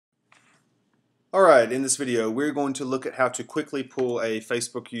Alright, in this video we're going to look at how to quickly pull a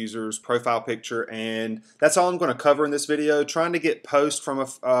Facebook user's profile picture, and that's all I'm going to cover in this video. Trying to get posts from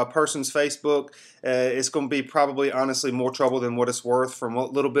a person's Facebook, it's going to be probably honestly more trouble than what it's worth from a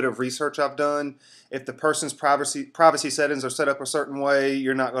little bit of research I've done. If the person's privacy settings are set up a certain way,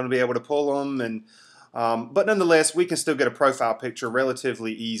 you're not going to be able to pull them, but nonetheless, we can still get a profile picture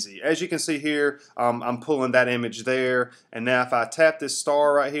relatively easy. As you can see here, I'm pulling that image there, and now if I tap this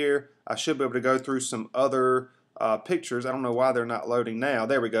star right here, I should be able to go through some other pictures. I don't know why they're not loading now.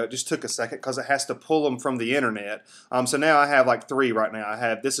 There we go. It just took a second because it has to pull them from the internet. So now I have like three right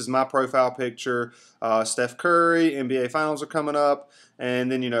now. This is my profile picture, Steph Curry, NBA Finals are coming up, and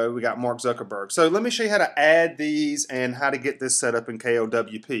then we got Mark Zuckerberg. So let me show you how to add these and how to get this set up in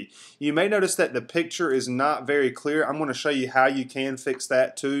KLWP. You may notice that the picture is not very clear. I'm going to show you how you can fix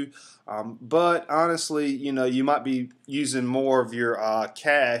that too. But honestly, you might be using more of your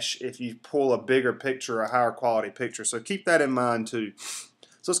cache if you pull a bigger picture, a higher quality picture. So keep that in mind too.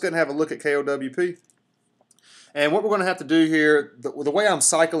 So let's go ahead and have a look at KLWP. And what we're going to have to do here, the way I'm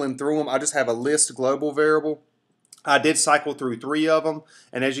cycling through them, I just have a list global variable. I did cycle through three of them,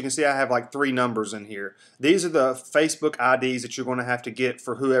 and as you can see, I have like three numbers in here. These are the Facebook IDs that you're going to have to get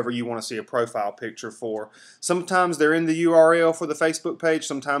for whoever you want to see a profile picture for. Sometimes they're in the URL for the Facebook page,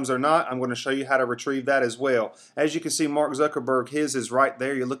 sometimes they're not. I'm going to show you how to retrieve that as well. As you can see, Mark Zuckerberg, his is right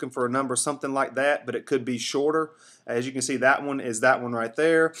there. You're looking for a number, something like that, but it could be shorter. As you can see, that one is that one right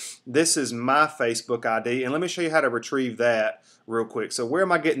there. This is my Facebook ID, and let me show you how to retrieve that real quick. So where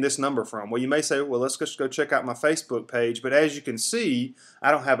am I getting this number from? Well, you may say, well, let's just go check out my Facebook page, but as you can see,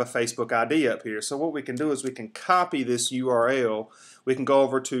 I don't have a Facebook ID up here. So what we can do is we can copy this URL. We can go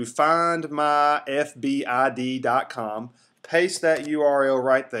over to findmyfbid.com, paste that URL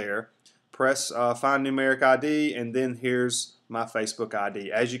right there, press find numeric ID, and then here's my Facebook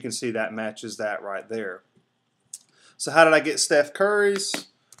ID. As you can see, that matches that right there. So how did I get Steph Curry's?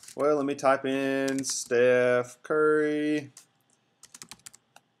 Well, let me type in Steph Curry.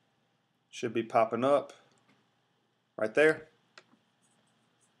 Should be popping up right there.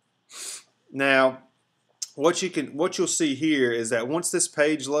 Now, what you'll see here is that once this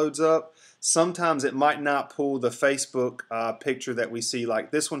page loads up, sometimes it might not pull the Facebook picture that we see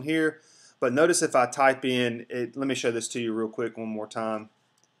like this one here. But notice if I type in it, let me show this to you real quick one more time.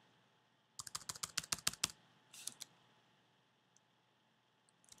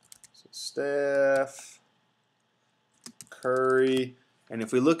 So Steph Curry. And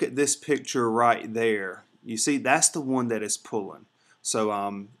if we look at this picture right there, you see that's the one that is pulling.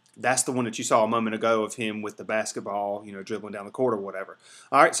 So that's the one that you saw a moment ago of him with the basketball, dribbling down the court or whatever.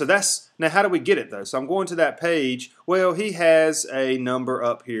 All right, so now how do we get it though? So I'm going to that page. Well, he has a number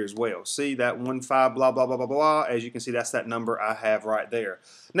up here as well. See that 15 blah blah blah blah blah. As you can see, that's that number I have right there.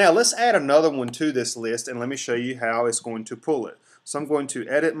 Now let's add another one to this list, and let me show you how it's going to pull it. So I'm going to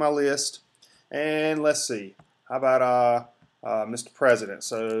edit my list, and let's see. How about Mr. President.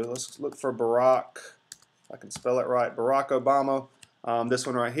 So let's look for Barack, if I can spell it right, Barack Obama. This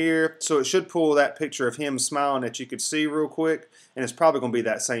one right here. So it should pull that picture of him smiling that you could see real quick, and it's probably going to be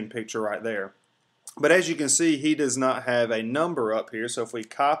that same picture right there. But as you can see, he does not have a number up here. So if we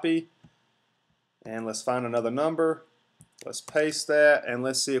copy, and let's find another number, let's paste that, and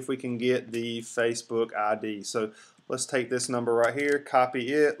let's see if we can get the Facebook ID. So let's take this number right here,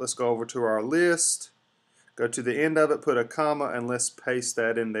 copy it, let's go over to our list. Go to the end of it, put a comma, and let's paste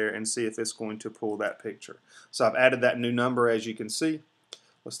that in there and see if it's going to pull that picture. So I've added that new number, as you can see.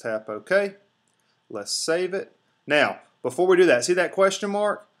 Let's tap OK. Let's save it. Now, before we do that, see that question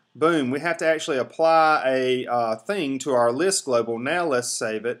mark? Boom, we have to actually apply a thing to our list global. Now let's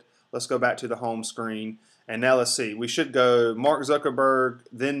save it. Let's go back to the home screen. And now let's see. We should go Mark Zuckerberg,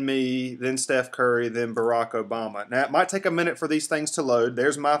 then me, then Steph Curry, then Barack Obama. Now, it might take a minute for these things to load.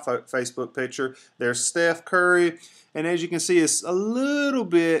 There's my Facebook picture. There's Steph Curry. And as you can see, it's a little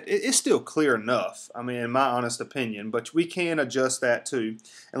bit, it's still clear enough, I mean, in my honest opinion. But we can adjust that too.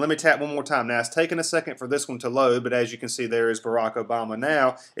 And let me tap one more time. Now, it's taking a second for this one to load, but as you can see, there is Barack Obama.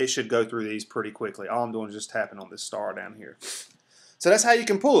 Now, it should go through these pretty quickly. All I'm doing is just tapping on this star down here. So that's how you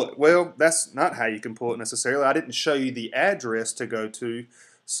can pull it. Well, that's not how you can pull it necessarily. I didn't show you the address to go to.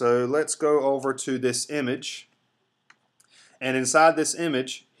 So let's go over to this image. And inside this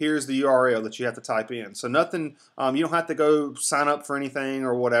image, here's the URL that you have to type in. So nothing, you don't have to go sign up for anything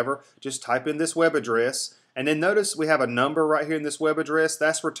or whatever. Just type in this web address. And then notice we have a number right here in this web address.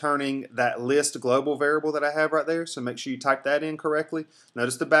 That's returning that list global variable that I have right there. So make sure you type that in correctly.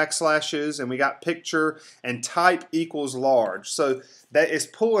 Notice the backslashes, and we got picture and type equals large. So that is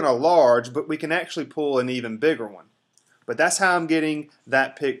pulling a large, but we can actually pull an even bigger one. But that's how I'm getting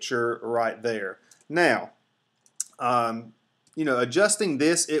that picture right there. Now, you know, adjusting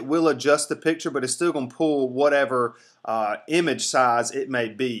this, it will adjust the picture, but it's still going to pull whatever image size it may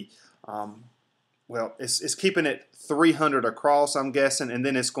be. Well, it's keeping it 300 across, I'm guessing, and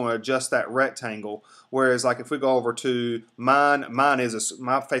then it's going to adjust that rectangle. Whereas, like if we go over to mine is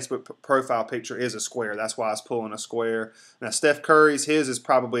my Facebook profile picture is a square. That's why it's pulling a square. Now Steph Curry's, his is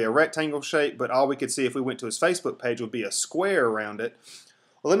probably a rectangle shape, but all we could see if we went to his Facebook page would be a square around it.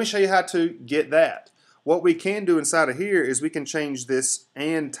 Well, let me show you how to get that. What we can do inside of here is we can change this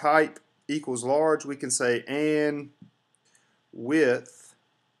and type equals large. We can say and width,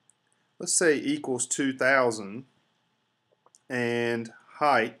 let's say equals 2000, and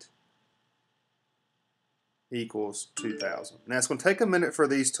height equals 2000. Now it's going to take a minute for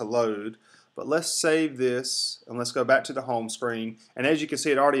these to load, but let's save this and let's go back to the home screen. And as you can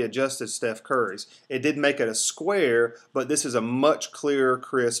see, it already adjusted Steph Curry's. It did make it a square, but this is a much clearer,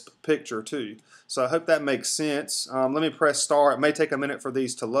 crisp picture too. So I hope that makes sense. Let me press star. It may take a minute for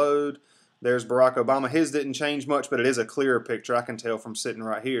these to load. There's Barack Obama. His didn't change much, but it is a clearer picture. I can tell from sitting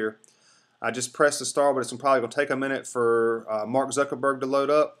right here. I just pressed the star, but it's probably going to take a minute for Mark Zuckerberg to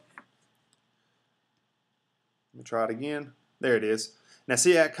load up. Let me try it again. There it is. Now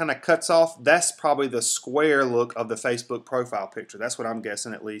see how it kind of cuts off? That's probably the square look of the Facebook profile picture. That's what I'm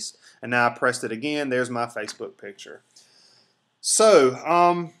guessing at least. And now I pressed it again. There's my Facebook picture.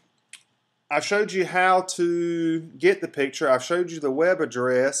 So, I showed you how to get the picture. I've showed you the web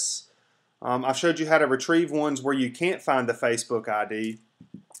address. I've showed you how to retrieve ones where you can't find the Facebook ID.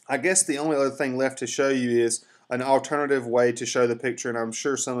 I guess the only other thing left to show you is an alternative way to show the picture, and I'm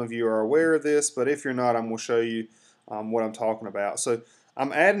sure some of you are aware of this, but if you're not, I'm going to show you what I'm talking about. So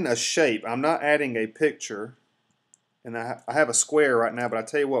I'm adding a shape. I'm not adding a picture, and I have a square right now, but I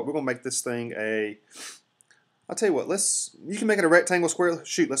tell you what, we're going to make this thing I'll tell you what, you can make it a rectangle, square.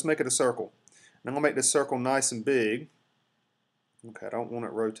 Shoot, let's make it a circle. And I'm going to make this circle nice and big. Okay, I don't want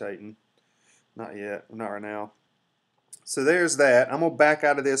it rotating. Not yet, not right now. So there's that. I'm going to back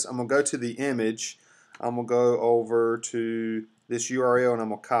out of this. I'm going to go to the image. I'm going to go over to this URL and I'm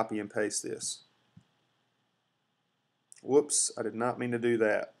going to copy and paste this. Whoops, I did not mean to do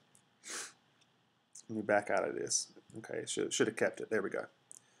that. Let me back out of this. Okay, should have kept it. There we go.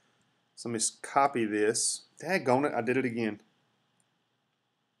 So let me just copy this. Daggone it, I did it again.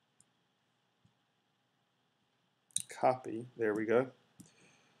 Copy. There we go.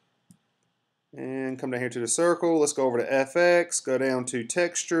 And come down here to the circle. Let's go over to FX, go down to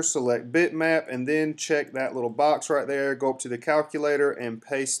texture, select bitmap, and then check that little box right there. Go up to the calculator and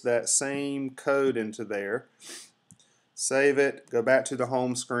paste that same code into there. Save it, go back to the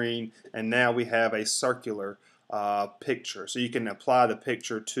home screen, and now we have a circular picture. So you can apply the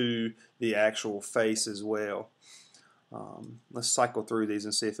picture to the actual face as well. Let's cycle through these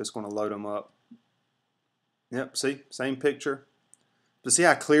and see if it's going to load them up. Yep, see, same picture. But see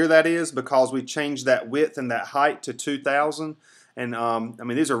how clear that is because we changed that width and that height to 2000. And I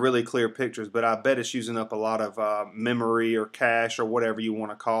mean, these are really clear pictures, but I bet it's using up a lot of memory or cache or whatever you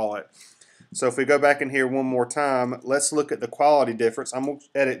want to call it. So if we go back in here one more time, let's look at the quality difference. I'm going to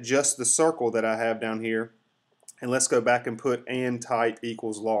edit just the circle that I have down here. And let's go back and put and type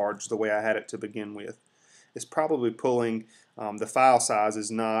equals large the way I had it to begin with. It's probably pulling, the file size is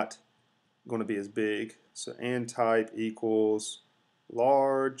not going to be as big. So and type equals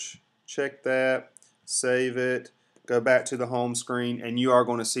large, check that, save it, go back to the home screen, and you are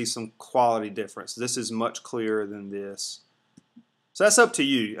going to see some quality difference. This is much clearer than this. So that's up to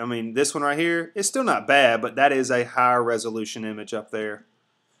you. I mean, this one right here, it's still not bad, but that is a higher resolution image up there.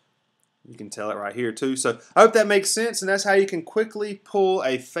 You can tell it right here too. So I hope that makes sense, and that's how you can quickly pull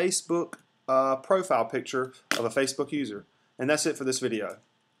a Facebook profile picture of a Facebook user. And that's it for this video.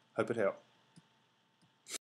 Hope it helped.